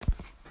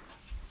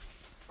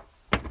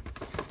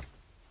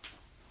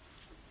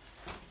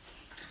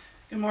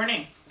Good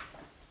morning.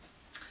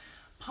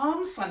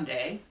 Palm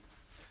Sunday,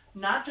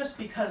 not just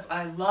because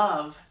I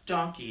love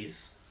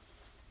donkeys,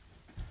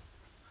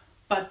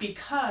 but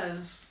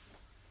because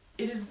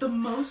it is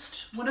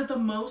one of the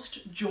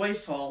most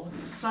joyful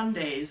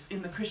Sundays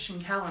in the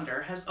Christian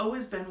calendar, has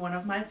always been one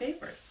of my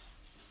favorites.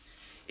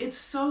 It's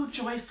so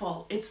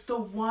joyful. It's the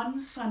one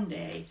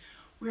Sunday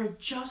where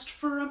just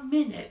for a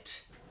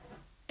minute,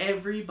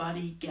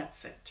 everybody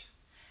gets it.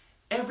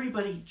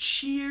 Everybody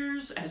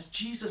cheers as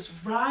Jesus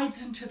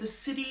rides into the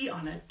city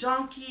on a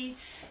donkey,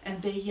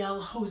 and they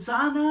yell,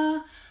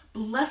 "Hosanna!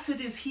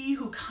 Blessed is he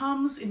who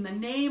comes in the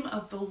name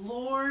of the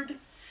Lord."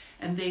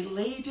 And they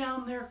lay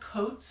down their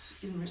coats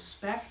in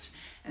respect,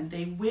 and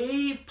they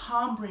wave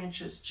palm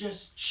branches,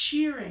 just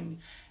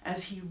cheering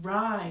as he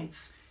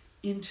rides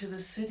into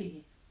the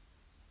city.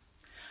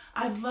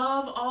 I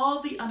love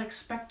all the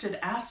unexpected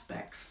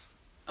aspects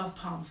of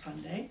Palm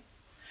Sunday.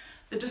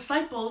 The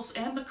disciples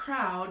and the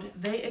crowd,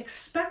 they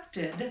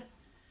expected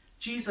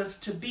Jesus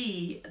to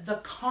be the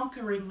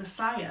conquering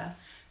Messiah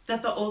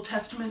that the Old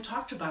Testament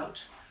talked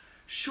about.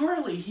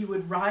 Surely he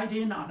would ride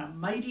in on a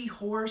mighty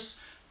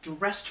horse,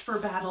 dressed for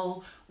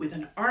battle, with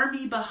an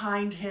army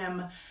behind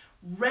him,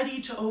 ready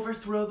to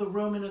overthrow the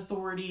Roman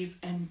authorities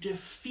and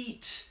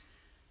defeat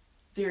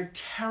their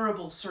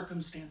terrible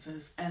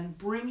circumstances and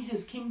bring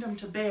his kingdom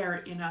to bear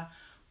in a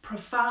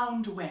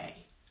profound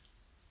way.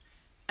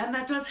 And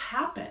that does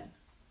happen,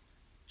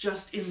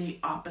 just in the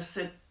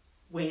opposite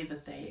way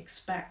that they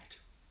expect.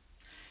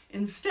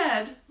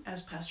 Instead,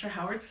 as Pastor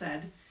Howard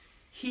said,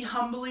 he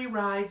humbly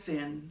rides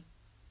in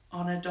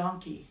on a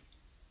donkey.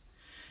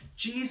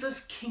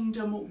 Jesus'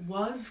 kingdom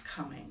was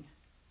coming,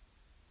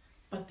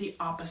 but the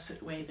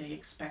opposite way they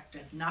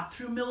expected, not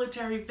through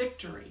military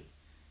victory,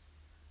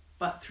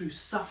 but through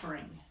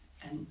suffering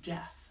and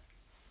death.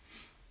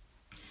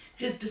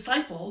 His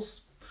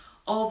disciples,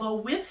 although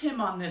with him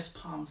on this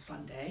Palm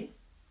Sunday,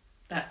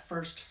 that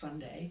first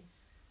Sunday,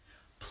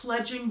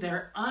 pledging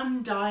their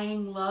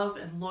undying love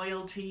and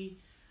loyalty,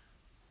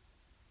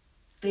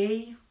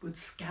 they would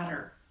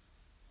scatter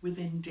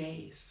within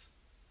days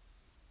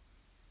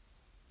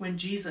when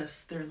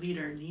Jesus, their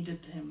leader,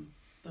 needed him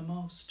the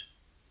most.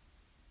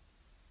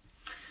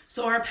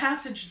 So our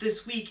passage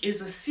this week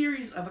is a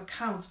series of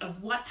accounts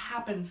of what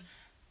happens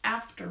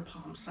after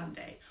Palm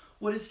Sunday,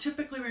 what is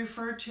typically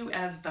referred to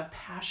as the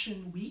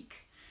Passion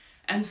Week.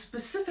 And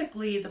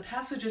specifically, the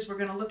passages we're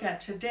going to look at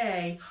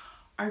today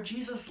are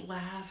Jesus'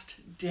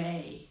 last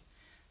day,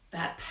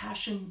 that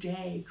Passion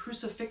Day,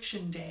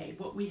 Crucifixion Day,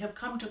 what we have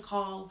come to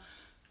call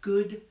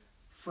Good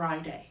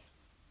Friday,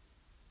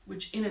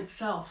 which in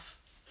itself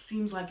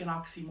seems like an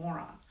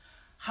oxymoron.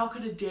 How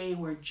could a day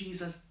where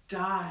Jesus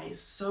dies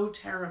so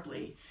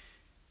terribly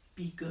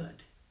be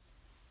good?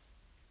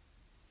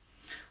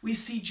 We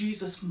see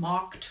Jesus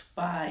mocked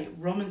by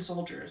Roman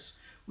soldiers.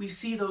 We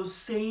see those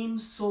same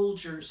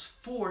soldiers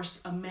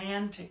force a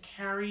man to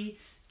carry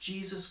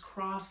Jesus'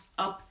 cross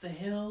up the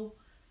hill.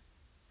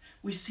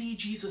 We see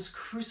Jesus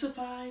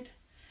crucified,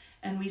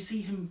 and we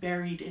see him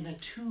buried in a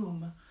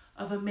tomb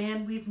of a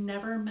man we've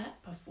never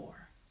met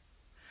before.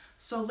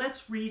 So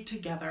let's read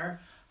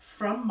together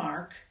from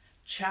Mark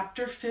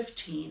chapter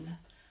 15,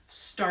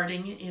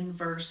 starting in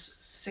verse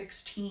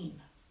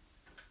 16.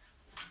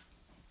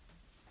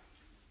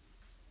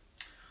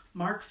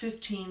 Mark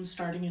 15,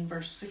 starting in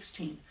verse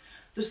 16.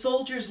 The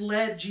soldiers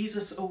led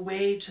Jesus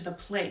away to the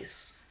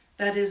place,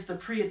 that is the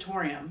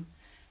praetorium,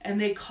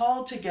 and they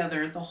called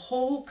together the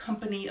whole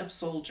company of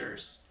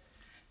soldiers.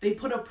 They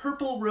put a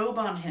purple robe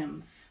on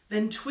him,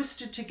 then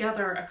twisted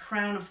together a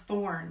crown of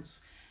thorns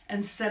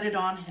and set it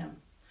on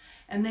him.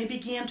 And they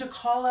began to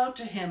call out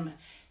to him,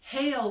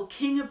 "Hail,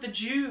 King of the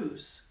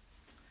Jews!"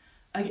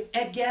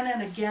 Again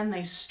and again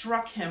they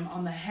struck him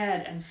on the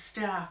head and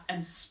staff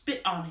and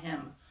spit on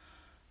him.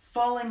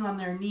 Falling on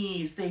their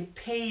knees, they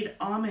paid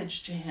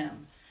homage to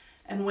him.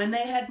 And when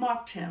they had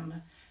mocked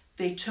him,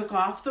 they took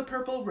off the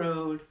purple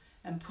robe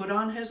and put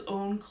on his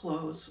own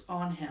clothes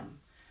on him.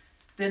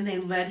 Then they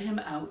led him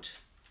out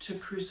to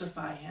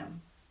crucify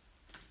him.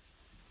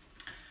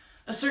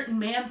 A certain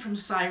man from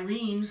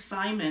Cyrene,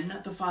 Simon,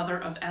 the father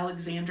of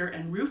Alexander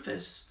and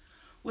Rufus,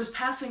 was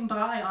passing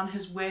by on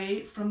his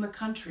way from the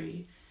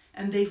country,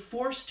 and they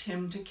forced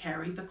him to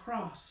carry the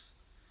cross.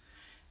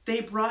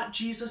 They brought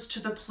Jesus to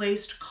the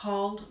place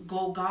called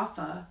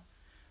Golgotha,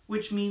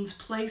 which means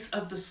place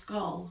of the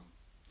skull.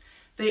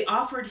 They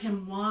offered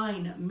him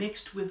wine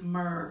mixed with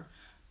myrrh,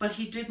 but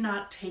he did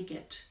not take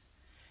it.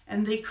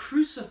 And they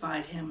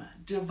crucified him,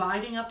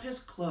 dividing up his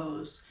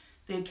clothes.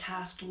 They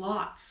cast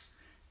lots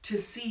to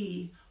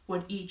see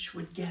what each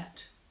would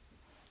get.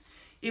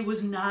 It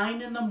was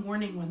 9 a.m.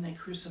 when they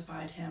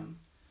crucified him.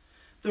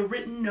 The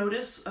written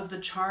notice of the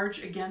charge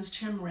against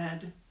him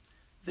read,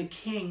 "The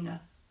King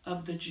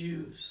of the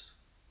Jews."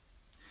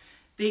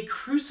 They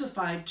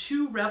crucified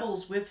 2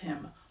 rebels with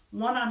him,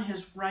 one on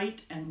his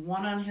right and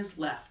one on his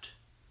left.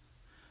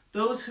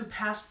 Those who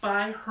passed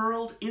by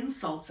hurled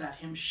insults at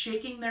him,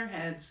 shaking their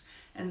heads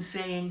and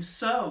saying,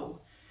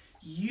 "So,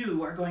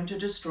 you are going to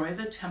destroy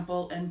the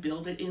temple and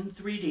build it in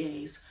 3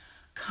 days.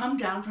 Come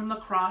down from the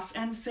cross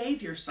and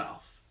save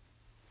yourself."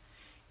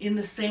 In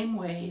the same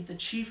way, the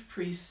chief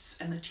priests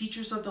and the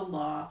teachers of the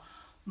law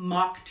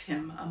mocked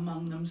him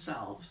among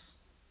themselves.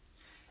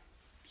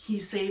 "He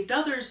saved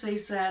others," they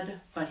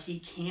said, "but he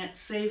can't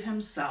save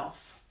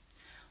himself.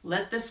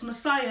 Let this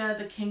Messiah,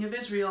 the King of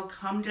Israel,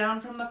 come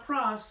down from the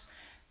cross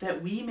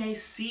that we may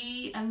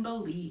see and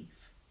believe."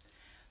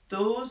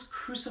 Those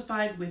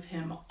crucified with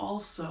him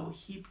also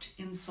heaped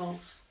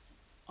insults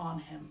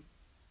on him.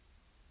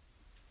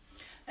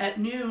 At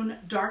noon,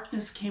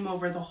 darkness came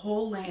over the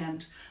whole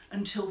land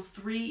until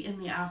 3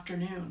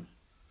 p.m.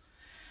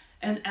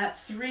 And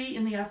at 3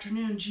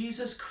 p.m,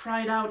 Jesus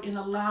cried out in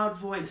a loud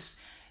voice,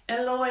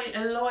 "Eloi,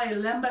 Eloi,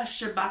 lema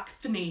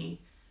sabachthani,"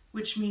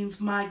 which means,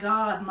 my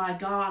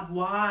God,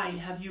 why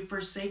have you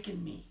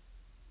forsaken me?"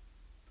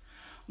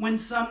 When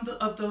some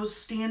of those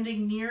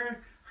standing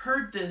near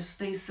heard this,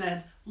 they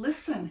said,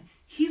 "Listen,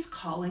 he's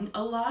calling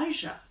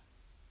Elijah."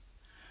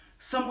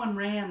 Someone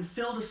ran,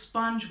 filled a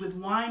sponge with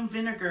wine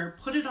vinegar,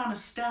 put it on a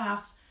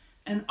staff,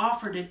 and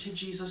offered it to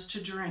Jesus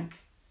to drink.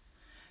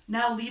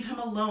 "Now leave him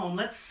alone.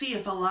 Let's see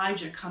if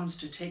Elijah comes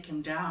to take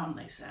him down,"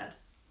 they said.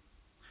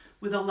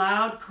 With a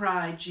loud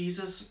cry,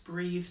 Jesus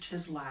breathed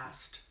his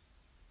last.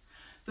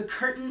 The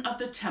curtain of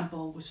the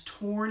temple was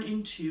torn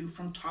in two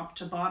from top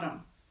to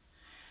bottom.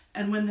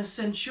 And when the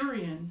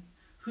centurion,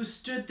 who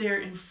stood there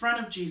in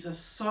front of Jesus,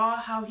 saw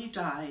how he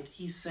died,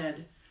 he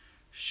said,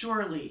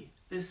 "Surely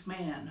this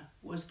man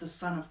was the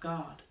Son of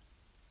God."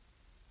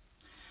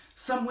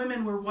 Some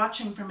women were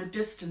watching from a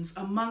distance.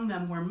 Among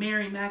them were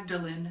Mary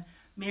Magdalene,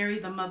 Mary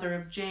the mother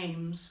of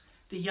James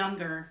the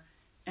younger,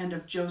 and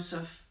of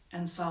Joseph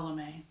and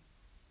Salome.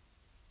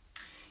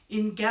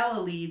 In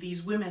Galilee,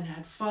 these women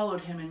had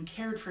followed him and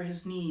cared for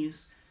his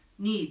needs.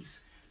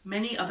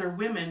 Many other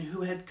women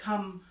who had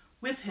come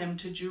with him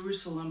to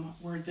Jerusalem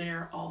were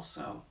there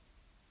also.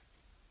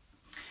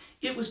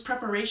 It was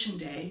preparation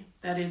day,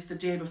 that is, the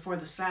day before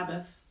the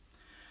Sabbath.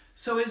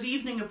 So as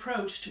evening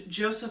approached,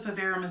 Joseph of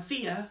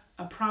Arimathea,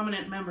 a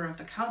prominent member of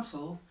the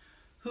council,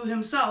 who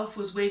himself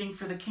was waiting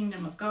for the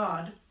kingdom of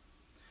God,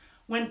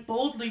 went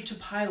boldly to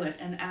Pilate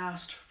and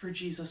asked for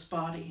Jesus'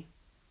 body.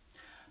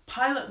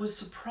 Pilate was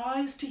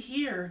surprised to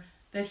hear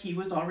that he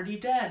was already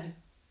dead.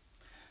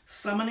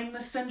 Summoning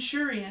the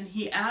centurion,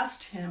 he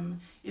asked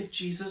him if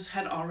Jesus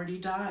had already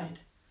died.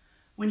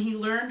 When he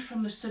learned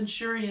from the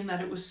centurion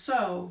that it was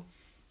so,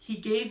 he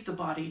gave the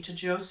body to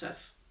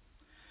Joseph.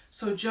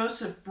 So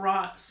Joseph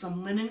brought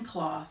some linen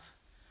cloth,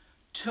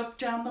 took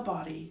down the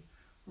body,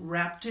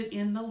 wrapped it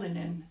in the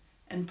linen,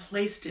 and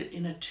placed it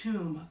in a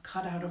tomb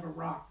cut out of a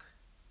rock.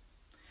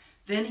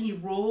 Then he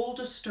rolled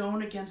a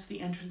stone against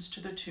the entrance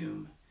to the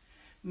tomb.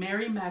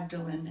 Mary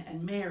Magdalene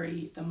and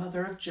Mary, the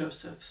mother of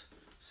Joseph,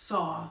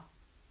 saw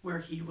where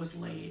he was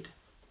laid.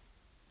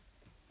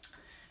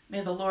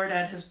 May the Lord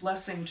add his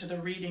blessing to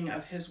the reading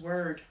of his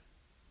word.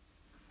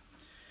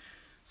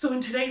 So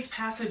in today's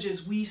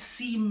passages, we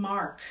see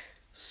Mark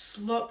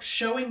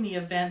showing the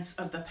events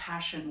of the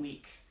Passion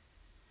Week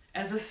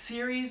as a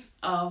series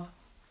of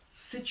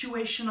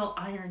situational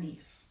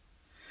ironies.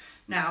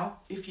 Now,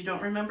 if you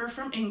don't remember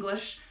from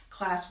English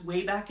class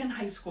way back in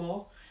high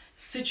school,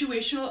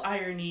 situational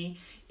irony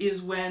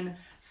is when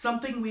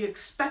something we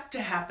expect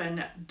to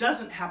happen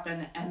doesn't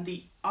happen and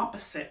the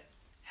opposite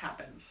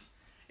happens.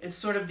 It's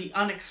sort of the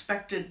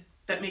unexpected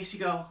that makes you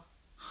go,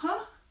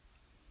 huh?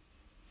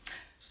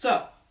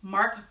 So,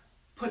 Mark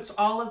puts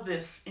all of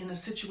this in a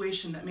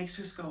situation that makes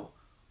us go,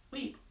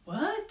 wait,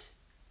 what?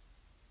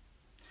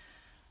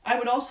 I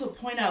would also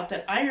point out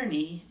that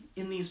irony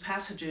in these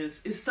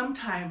passages is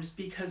sometimes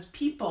because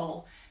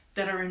people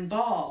that are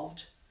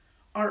involved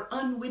are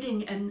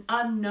unwitting and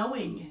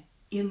unknowing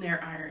in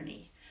their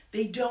irony.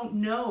 They don't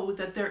know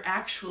that they're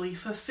actually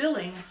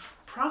fulfilling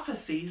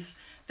prophecies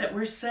that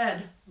were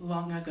said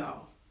long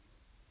ago.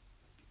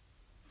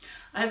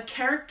 I've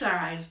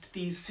characterized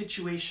these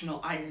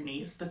situational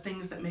ironies, the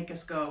things that make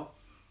us go,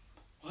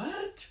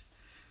 what?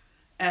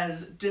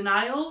 As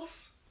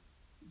denials,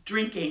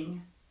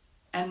 drinking,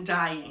 and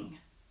dying.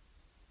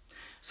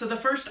 So the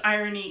first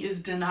irony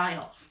is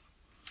denials.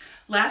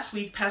 Last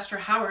week, Pastor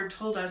Howard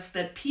told us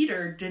that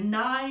Peter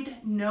denied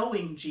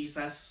knowing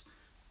Jesus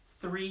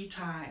 3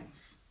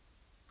 times,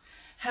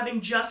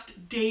 having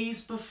just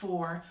days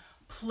before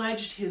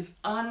pledged his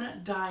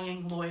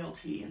undying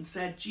loyalty and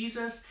said,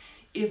 Jesus,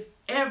 if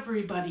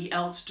everybody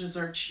else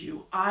deserts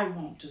you, I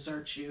won't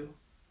desert you.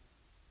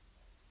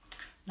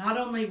 Not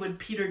only would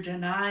Peter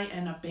deny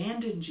and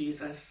abandon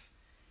Jesus,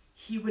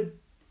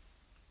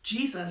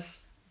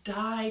 Jesus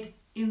died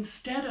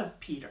instead of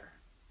Peter.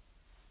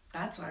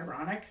 That's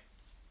ironic.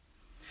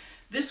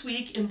 This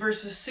week in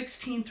verses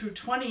 16 through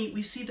 20,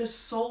 we see the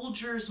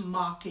soldiers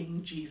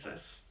mocking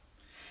Jesus.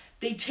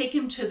 They take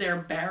him to their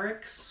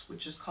barracks,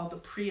 which is called the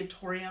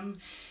Praetorium.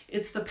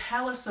 It's the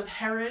palace of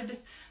Herod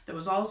that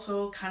was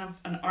also kind of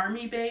an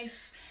army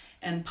base,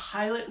 and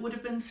Pilate would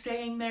have been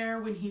staying there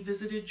when he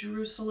visited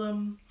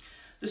Jerusalem.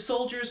 The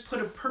soldiers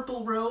put a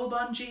purple robe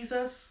on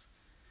Jesus,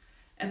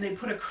 and they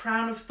put a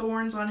crown of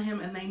thorns on him,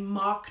 and they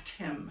mocked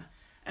him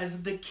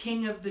as the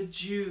King of the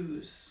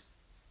Jews.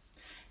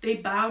 They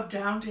bowed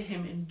down to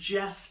him in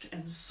jest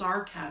and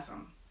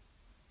sarcasm.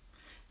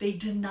 They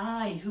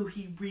deny who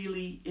he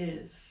really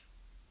is.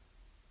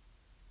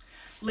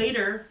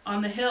 Later,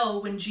 on the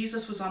hill, when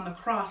Jesus was on the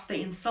cross,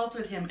 they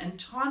insulted him and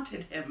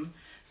taunted him,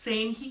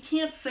 saying he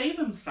can't save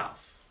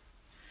himself.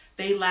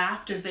 They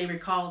laughed as they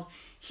recalled,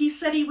 he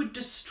said he would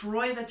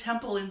destroy the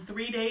temple in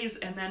 3 days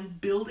and then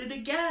build it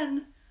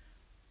again.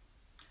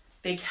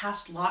 They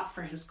cast lot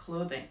for his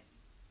clothing,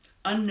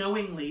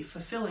 unknowingly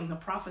fulfilling the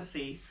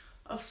prophecy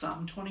of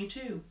Psalm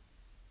 22.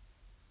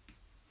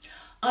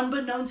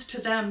 Unbeknownst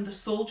to them, the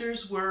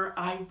soldiers were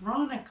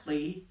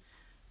ironically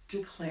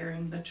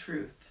declaring the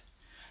truth.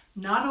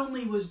 Not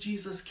only was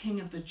Jesus King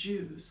of the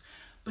Jews,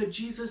 but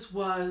Jesus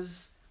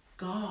was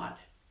God,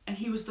 and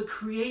he was the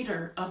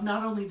creator of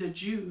not only the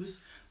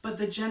Jews, but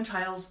the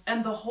Gentiles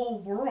and the whole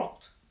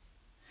world.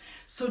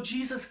 So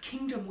Jesus'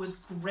 kingdom was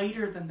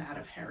greater than that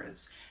of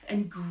Herod's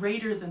and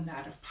greater than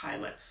that of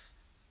Pilate's.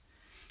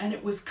 And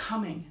it was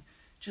coming,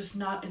 just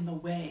not in the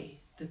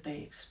way that they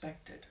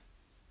expected.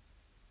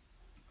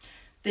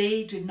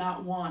 They did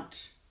not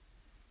want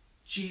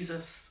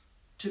Jesus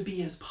to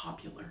be as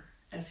popular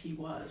as he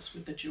was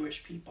with the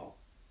Jewish people.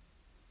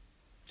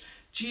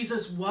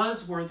 Jesus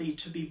was worthy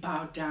to be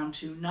bowed down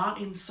to,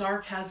 not in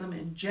sarcasm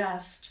and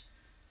jest,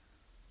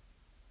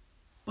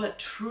 but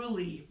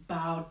truly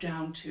bowed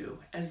down to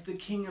as the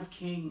King of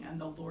Kings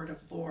and the Lord of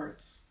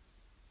Lords.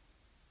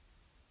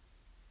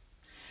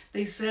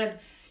 They said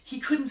he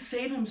couldn't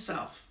save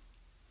himself,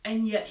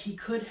 and yet he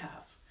could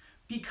have.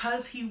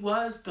 Because he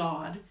was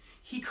God,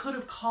 he could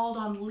have called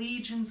on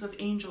legions of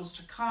angels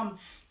to come,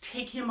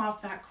 take him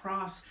off that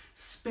cross,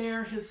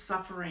 spare his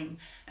suffering,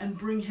 and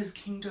bring his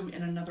kingdom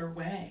in another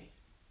way.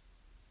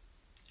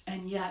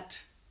 And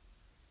yet,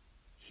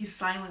 he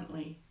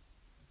silently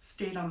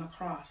stayed on the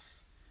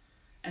cross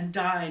and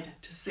died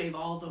to save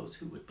all those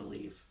who would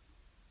believe.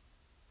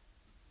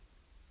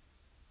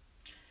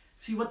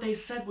 See, what they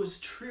said was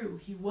true.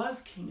 He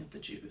was King of the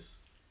Jews,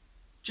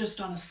 just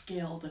on a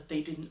scale that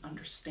they didn't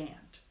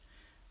understand.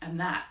 And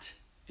that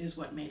is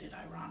what made it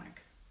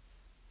ironic.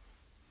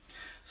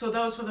 So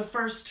those were the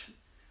first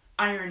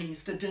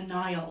ironies, the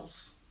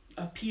denials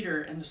of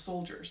Peter and the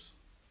soldiers.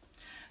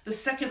 The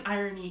second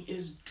irony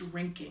is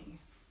drinking.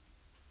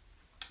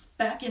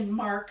 Back in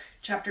Mark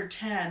chapter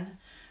 10,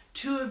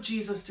 2 of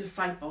Jesus'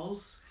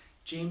 disciples,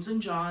 James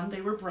and John,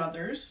 they were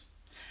brothers,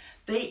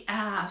 they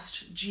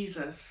asked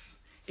Jesus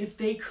if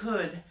they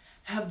could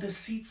have the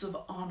seats of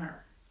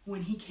honor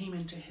when he came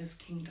into his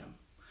kingdom,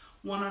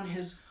 one on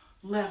his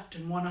left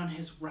and one on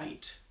his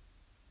right.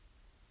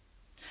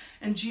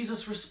 And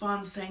Jesus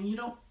responds saying, you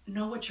don't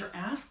know what you're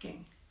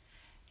asking,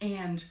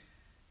 and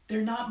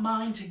they're not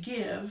mine to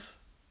give,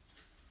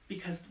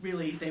 because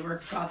really they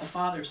were God the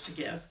Father's to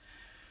give.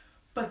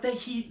 But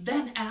he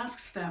then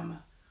asks them,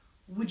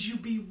 would you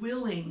be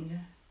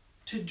willing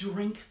to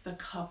drink the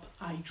cup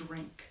I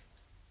drink?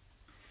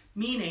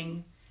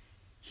 Meaning,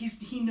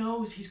 he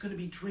knows he's going to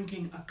be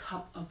drinking a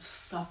cup of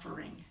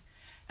suffering.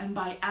 And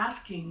by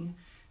asking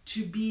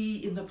to be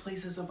in the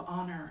places of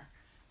honor,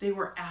 they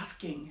were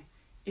asking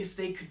if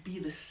they could be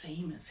the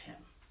same as him.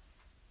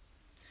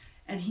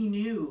 And he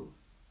knew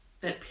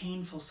that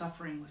painful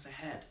suffering was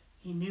ahead.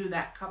 He knew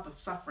that cup of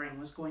suffering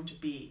was going to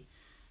be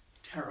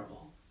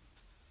terrible.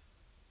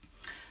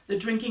 The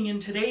drinking in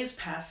today's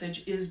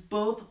passage is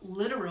both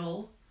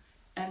literal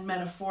and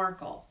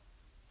metaphorical.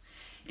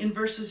 In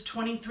verses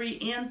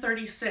 23 and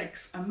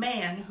 36, a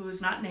man who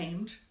is not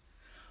named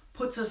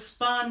puts a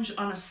sponge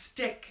on a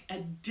stick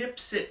and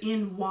dips it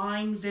in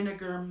wine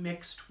vinegar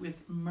mixed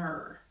with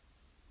myrrh.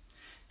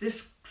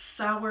 This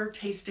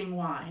sour-tasting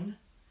wine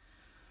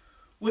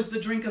was the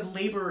drink of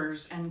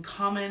laborers and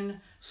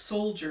common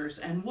soldiers,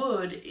 and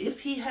would,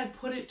 if he had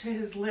put it to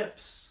his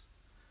lips,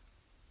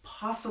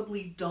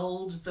 possibly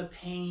dulled the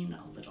pain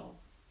a little.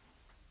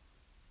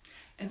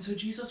 And so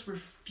Jesus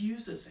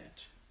refuses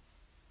it.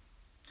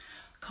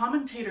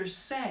 Commentators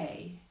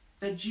say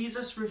that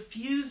Jesus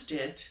refused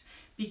it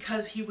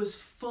because he was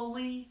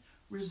fully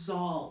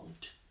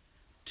resolved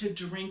to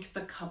drink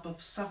the cup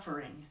of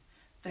suffering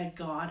that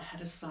God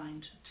had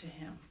assigned to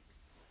him.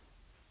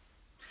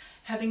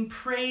 Having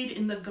prayed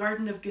in the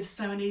Garden of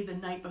Gethsemane the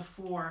night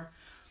before,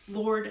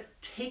 Lord,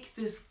 take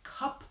this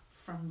cup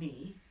from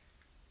me,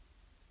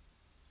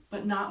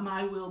 but not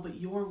my will, but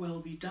your will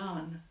be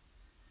done.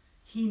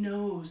 He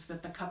knows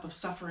that the cup of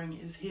suffering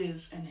is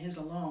his and his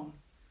alone.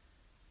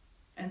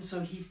 And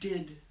so he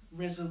did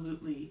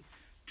resolutely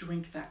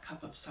drink that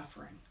cup of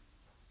suffering.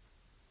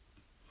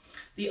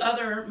 The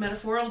other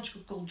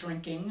metaphorical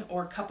drinking,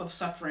 or cup of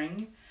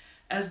suffering,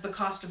 as the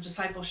cost of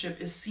discipleship,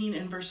 is seen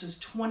in verses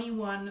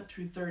 21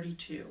 through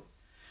 32.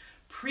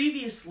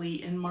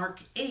 Previously in Mark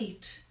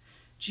 8,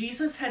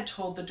 Jesus had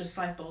told the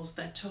disciples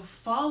that to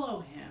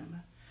follow him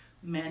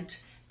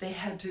meant they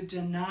had to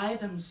deny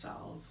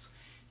themselves,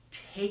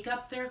 take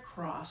up their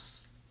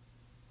cross,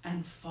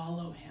 and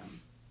follow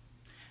him.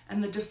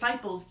 And the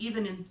disciples,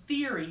 even in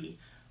theory,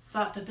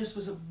 thought that this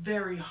was a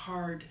very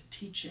hard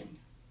teaching.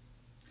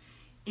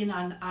 in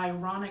an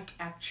ironic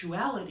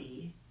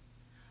actuality,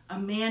 a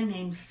man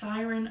named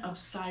Cyrene of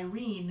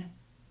Cyrene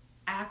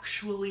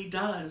actually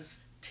does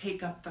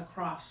take up the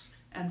cross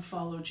and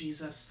follow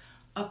Jesus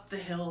up the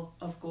hill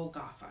of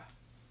Golgotha.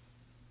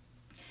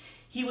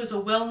 He was a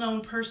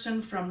well-known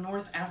person from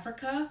North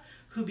Africa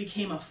who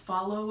became a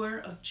follower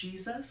of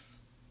Jesus,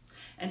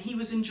 and he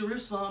was in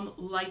Jerusalem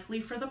likely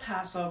for the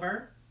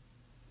Passover.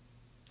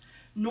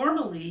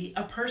 Normally,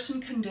 a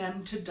person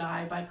condemned to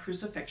die by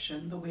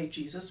crucifixion, the way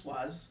Jesus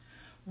was,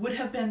 would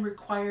have been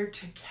required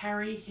to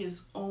carry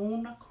his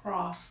own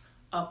cross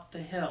up the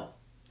hill.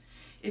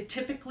 It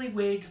typically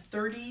weighed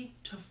 30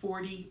 to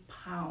 40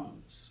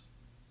 pounds,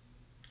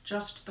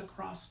 just the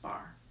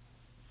crossbar.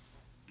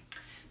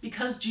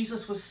 Because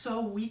Jesus was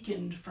so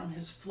weakened from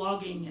his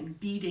flogging and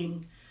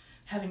beating,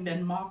 having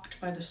been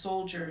mocked by the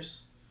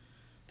soldiers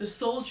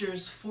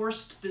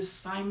forced this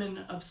Simon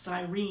of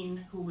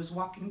Cyrene, who was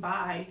walking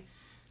by,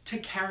 to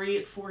carry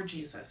it for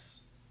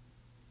Jesus.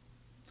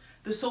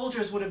 The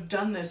soldiers would have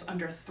done this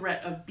under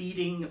threat of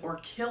beating or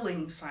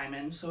killing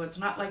Simon, so it's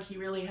not like he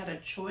really had a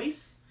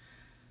choice.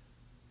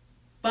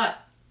 But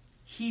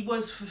he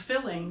was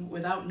fulfilling,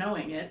 without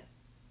knowing it,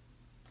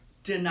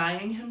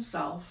 denying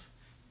himself,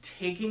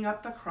 taking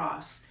up the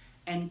cross,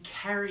 and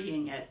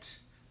carrying it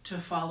to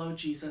follow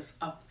Jesus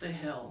up the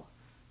hill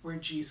where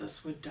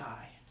Jesus would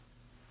die.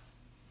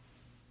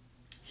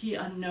 He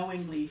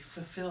unknowingly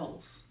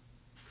fulfills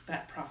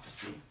that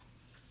prophecy.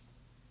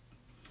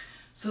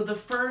 So the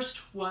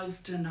first was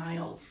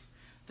denials.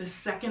 The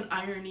second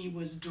irony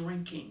was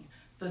drinking.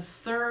 The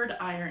third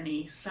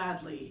irony,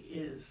 sadly,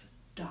 is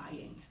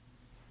dying.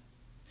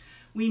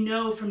 We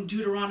know from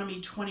Deuteronomy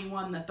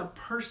 21 that the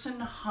person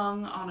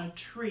hung on a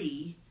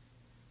tree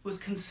was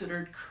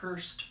considered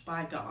cursed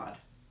by God.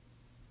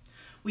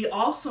 We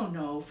also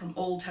know from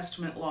Old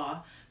Testament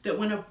law that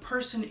when a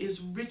person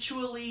is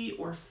ritually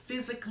or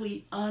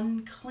physically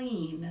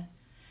unclean,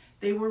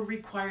 they were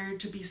required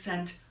to be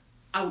sent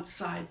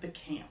outside the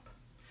camp,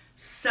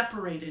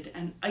 separated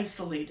and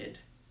isolated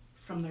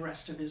from the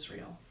rest of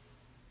Israel.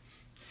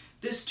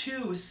 This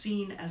too was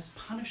seen as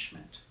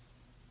punishment.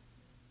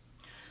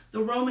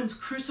 The Romans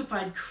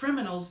crucified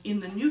criminals in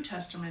the New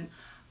Testament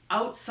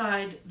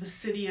outside the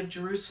city of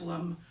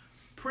Jerusalem,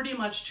 pretty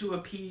much to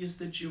appease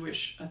the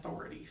Jewish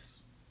authorities.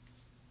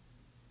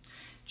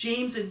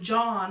 James and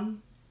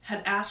John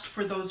had asked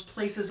for those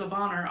places of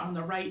honor on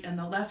the right and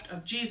the left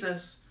of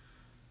Jesus,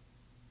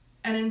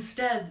 and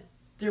instead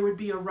there would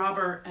be a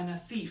robber and a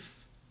thief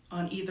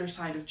on either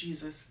side of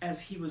Jesus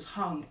as he was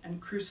hung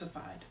and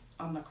crucified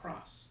on the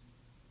cross.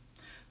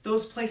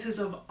 Those places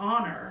of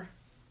honor,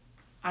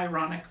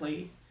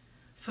 ironically,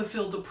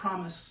 fulfilled the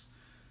promise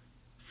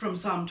from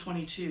Psalm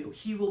 22.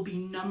 He will be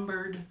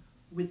numbered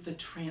with the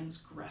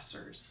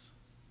transgressors.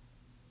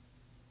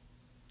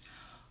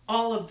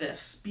 All of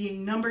this,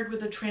 being numbered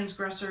with the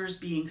transgressors,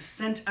 being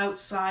sent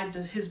outside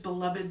his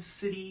beloved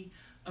city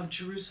of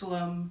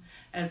Jerusalem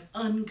as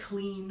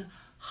unclean,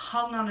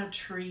 hung on a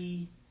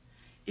tree,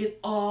 it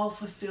all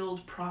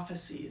fulfilled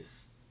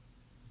prophecies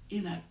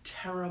in a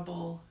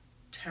terrible,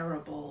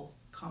 terrible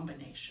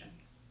combination.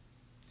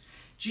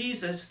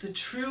 Jesus, the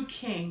true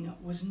king,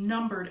 was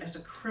numbered as a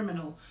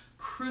criminal,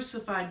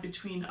 crucified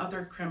between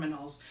other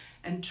criminals,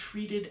 and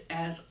treated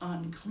as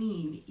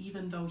unclean,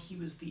 even though he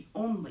was the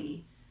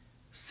only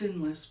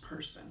sinless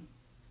person.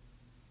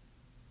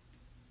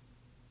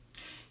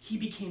 He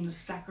became the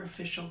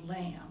sacrificial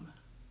lamb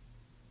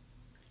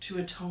to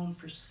atone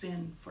for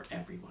sin for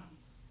everyone.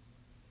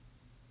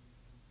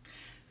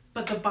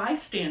 But the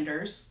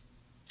bystanders,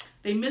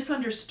 they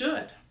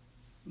misunderstood,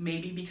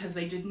 maybe because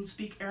they didn't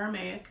speak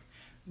Aramaic,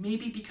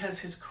 maybe because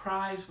his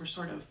cries were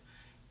sort of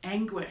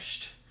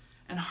anguished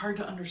and hard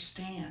to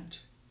understand.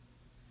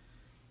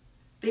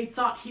 They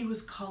thought he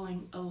was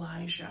calling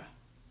Elijah.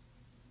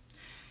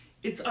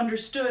 It's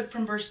understood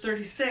from verse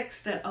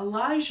 36 that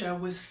Elijah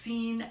was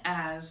seen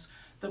as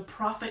the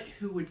prophet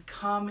who would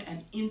come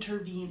and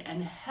intervene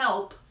and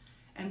help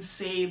and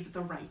save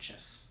the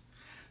righteous.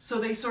 So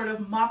they sort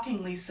of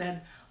mockingly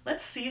said,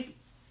 let's see if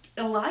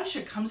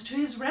Elijah comes to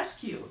his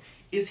rescue.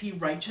 Is he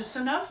righteous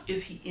enough?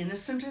 Is he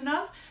innocent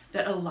enough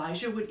that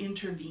Elijah would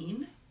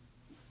intervene?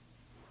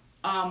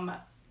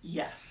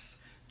 Yes.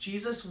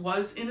 Jesus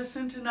was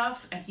innocent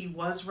enough and he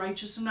was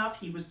righteous enough.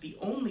 He was the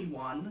only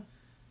one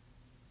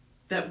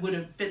that would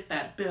have fit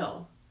that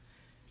bill.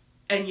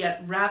 And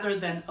yet, rather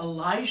than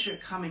Elijah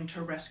coming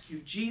to rescue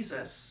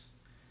Jesus,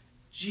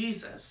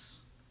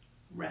 Jesus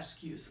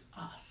rescues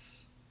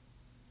us.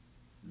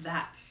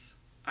 That's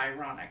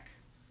ironic.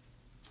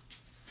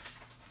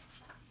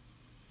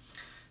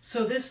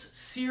 So this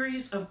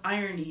series of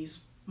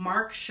ironies,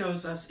 Mark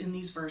shows us in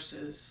these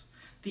verses,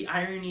 the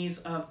ironies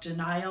of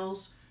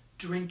denials,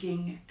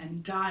 drinking,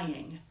 and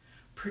dying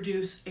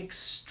produce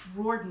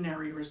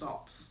extraordinary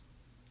results.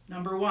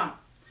 Number one,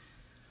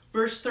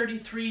 verse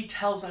 33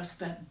 tells us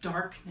that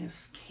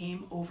darkness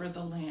came over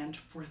the land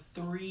for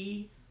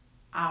 3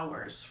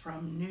 hours,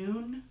 from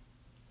noon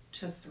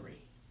to 3.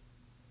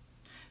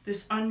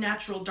 This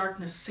unnatural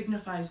darkness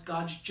signifies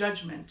God's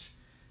judgment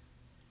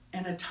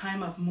and a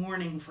time of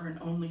mourning for an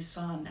only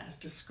son, as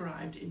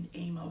described in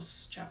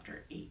Amos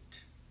chapter 8.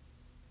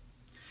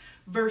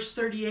 Verse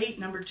 38,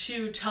 number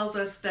 2, tells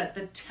us that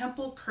the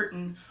temple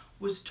curtain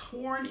was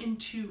torn in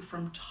two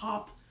from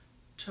top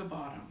to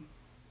bottom.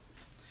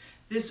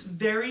 This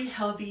very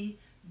heavy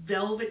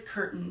velvet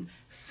curtain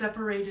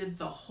separated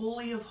the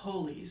Holy of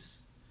Holies,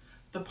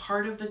 the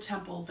part of the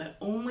temple that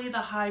only the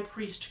high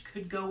priest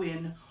could go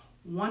in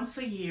once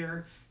a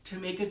year to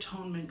make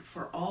atonement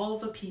for all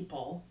the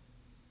people.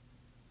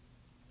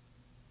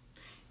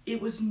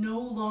 It was no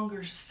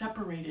longer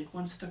separated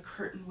once the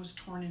curtain was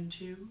torn in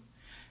two,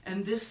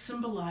 and this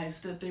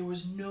symbolized that there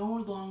was no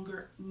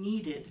longer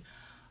needed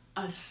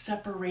a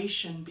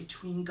separation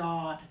between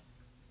God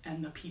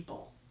and the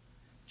people.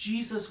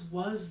 Jesus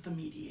was the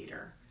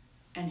mediator,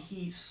 and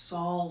he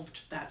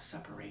solved that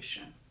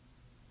separation.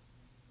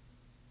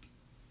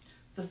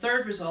 The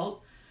third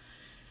result,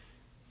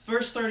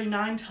 verse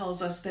 39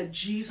 tells us that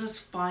Jesus'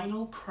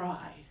 final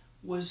cry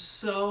was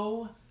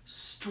so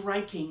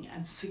striking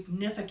and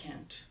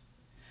significant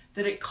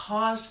that it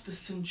caused the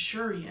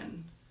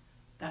centurion,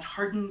 that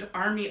hardened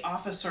army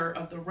officer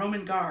of the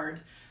Roman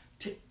guard,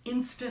 to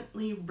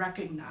instantly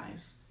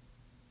recognize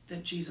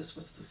that Jesus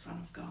was the Son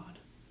of God.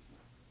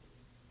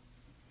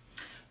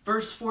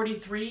 Verse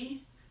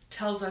 43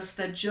 tells us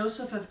that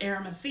Joseph of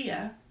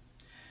Arimathea,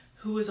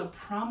 who was a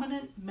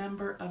prominent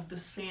member of the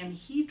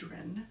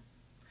Sanhedrin,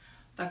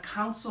 the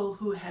council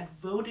who had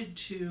voted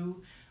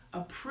to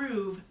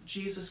approve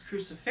Jesus'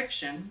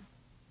 crucifixion,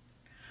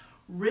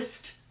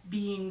 risked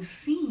being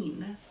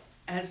seen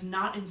as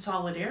not in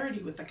solidarity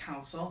with the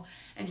council,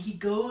 and he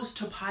goes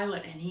to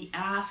Pilate and he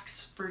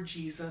asks for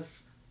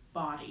Jesus'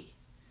 body.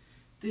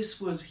 This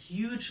was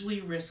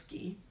hugely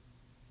risky.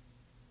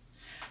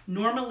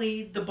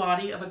 Normally, the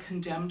body of a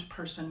condemned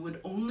person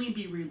would only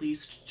be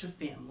released to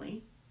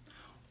family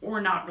or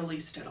not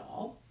released at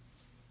all.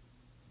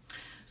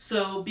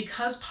 So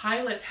because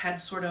Pilate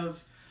had sort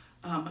of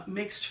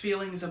mixed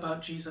feelings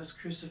about Jesus'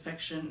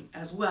 crucifixion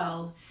as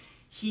well,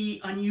 he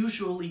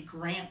unusually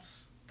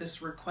grants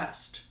this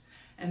request.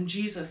 And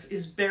Jesus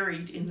is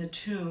buried in the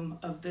tomb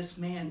of this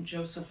man,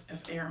 Joseph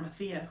of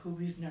Arimathea, who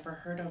we've never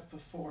heard of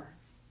before.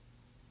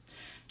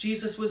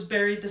 Jesus was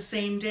buried the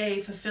same day,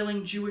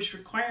 fulfilling Jewish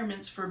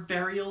requirements for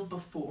burial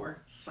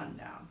before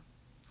sundown.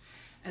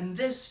 And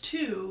this,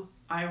 too,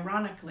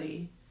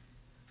 ironically,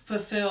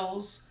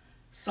 fulfills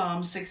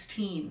Psalm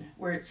 16,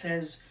 where it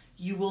says,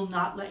 "You will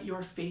not let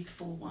your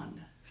faithful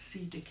one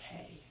see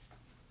decay."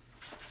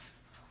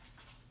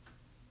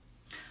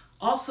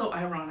 Also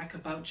ironic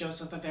about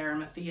Joseph of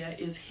Arimathea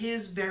is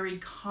his very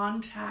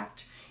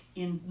contact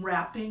in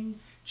wrapping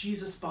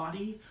Jesus'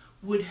 body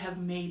would have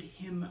made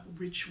him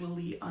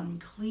ritually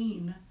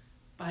unclean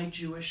by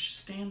Jewish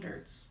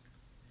standards.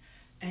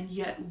 And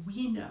yet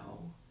we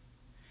know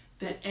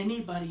that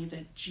anybody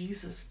that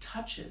Jesus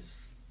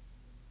touches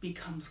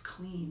becomes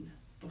clean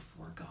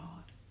before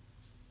God.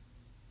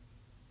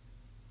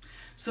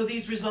 So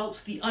these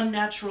results, the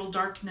unnatural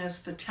darkness,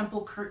 the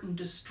temple curtain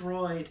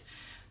destroyed,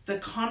 the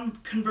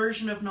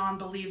conversion of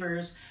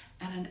non-believers,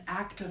 and an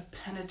act of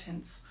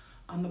penitence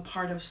on the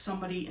part of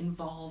somebody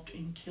involved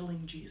in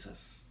killing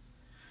Jesus,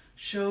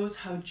 shows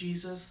how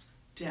Jesus'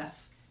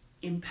 death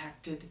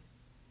impacted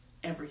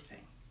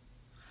everything.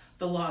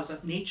 The laws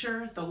of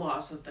nature, the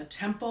laws of the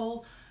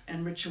temple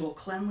and ritual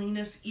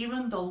cleanliness,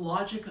 even the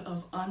logic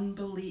of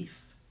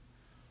unbelief,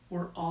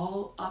 were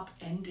all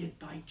upended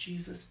by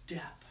Jesus'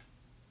 death.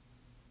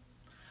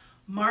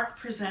 Mark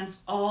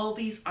presents all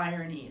these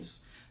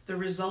ironies. The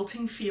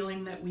resulting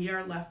feeling that we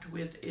are left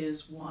with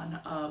is one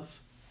of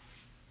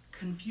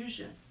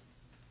confusion.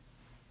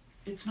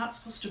 It's not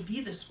supposed to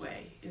be this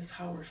way, is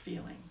how we're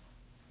feeling.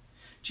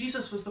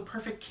 Jesus was the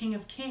perfect King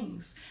of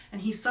Kings,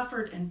 and he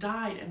suffered and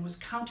died and was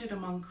counted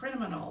among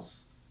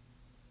criminals.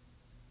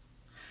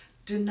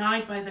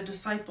 Denied by the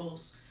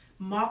disciples,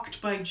 mocked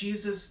by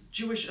Jesus'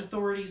 Jewish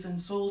authorities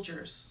and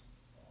soldiers,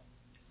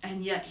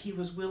 and yet he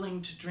was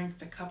willing to drink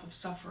the cup of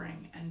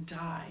suffering and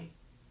die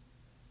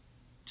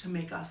to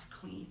make us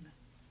clean.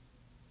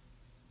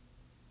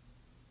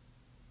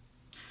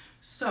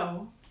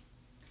 So,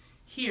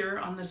 here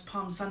on this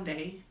Palm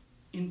Sunday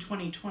in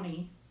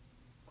 2020,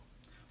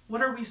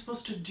 what are we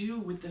supposed to do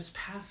with this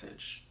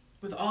passage,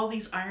 with all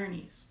these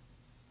ironies?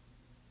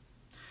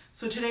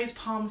 So today's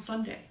Palm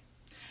Sunday,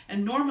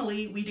 and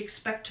normally we'd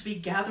expect to be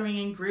gathering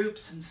in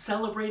groups and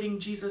celebrating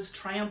Jesus'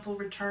 triumphal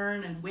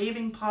return and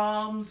waving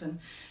palms and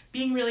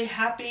being really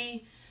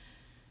happy.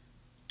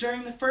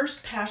 During the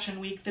first Passion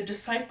Week, the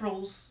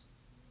disciples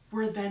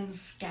were then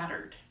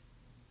scattered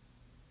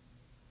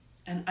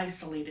and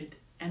isolated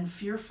and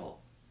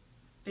fearful.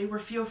 They were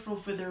fearful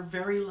for their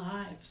very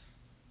lives.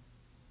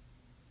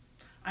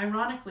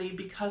 Ironically,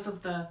 because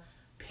of the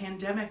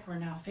pandemic we're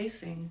now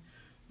facing,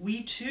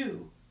 we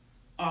too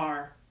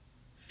are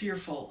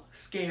fearful,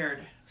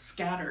 scared,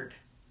 scattered,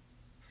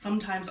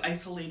 sometimes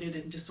isolated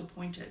and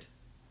disappointed.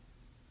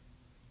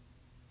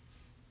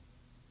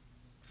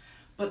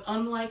 But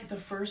unlike the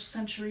first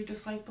century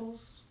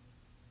disciples,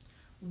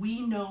 we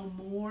know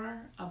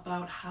more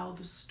about how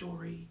the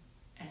story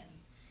ends.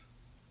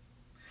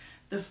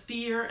 The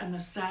fear and the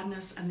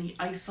sadness and the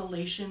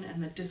isolation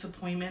and the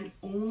disappointment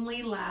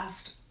only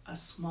last a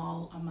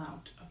small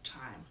amount of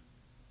time.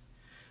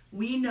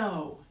 We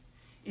know,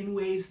 in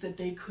ways that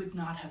they could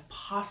not have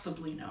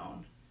possibly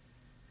known,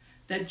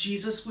 that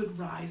Jesus would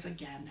rise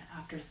again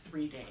after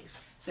 3 days,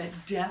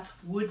 that death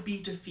would be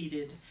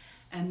defeated,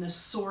 and the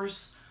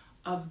source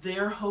of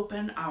their hope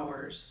and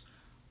ours,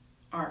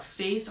 our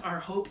faith,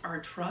 our hope, our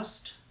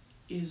trust,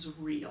 is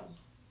real.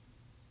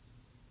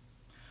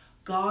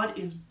 God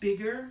is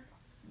bigger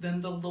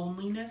than the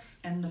loneliness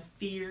and the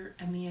fear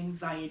and the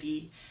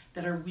anxiety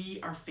that we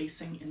are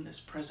facing in this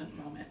present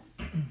moment.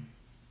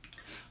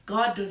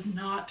 God does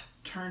not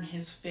turn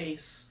his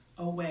face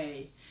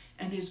away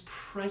and is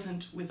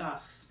present with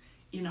us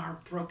in our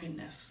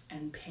brokenness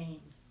and pain.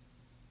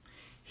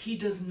 He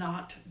does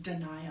not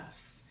deny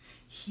us.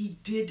 He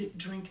did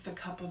drink the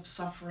cup of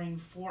suffering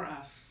for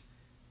us,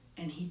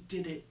 and he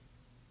did it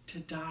to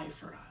die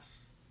for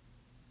us.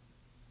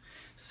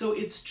 So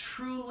it's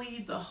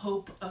truly the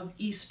hope of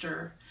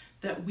Easter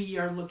that we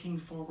are looking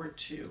forward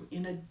to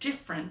in a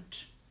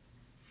different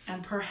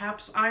and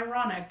perhaps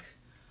ironic,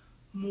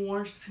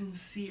 more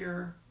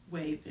sincere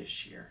way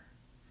this year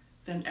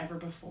than ever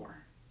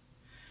before.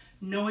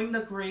 Knowing the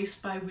grace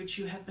by which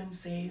you have been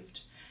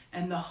saved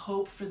and the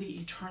hope for the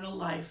eternal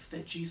life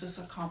that Jesus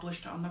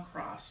accomplished on the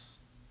cross,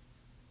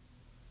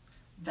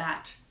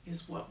 that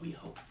is what we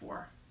hope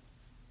for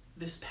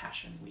this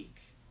Passion Week.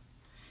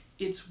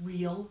 It's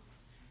real,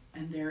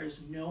 and there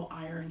is no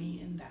irony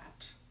in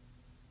that.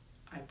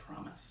 I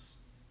promise.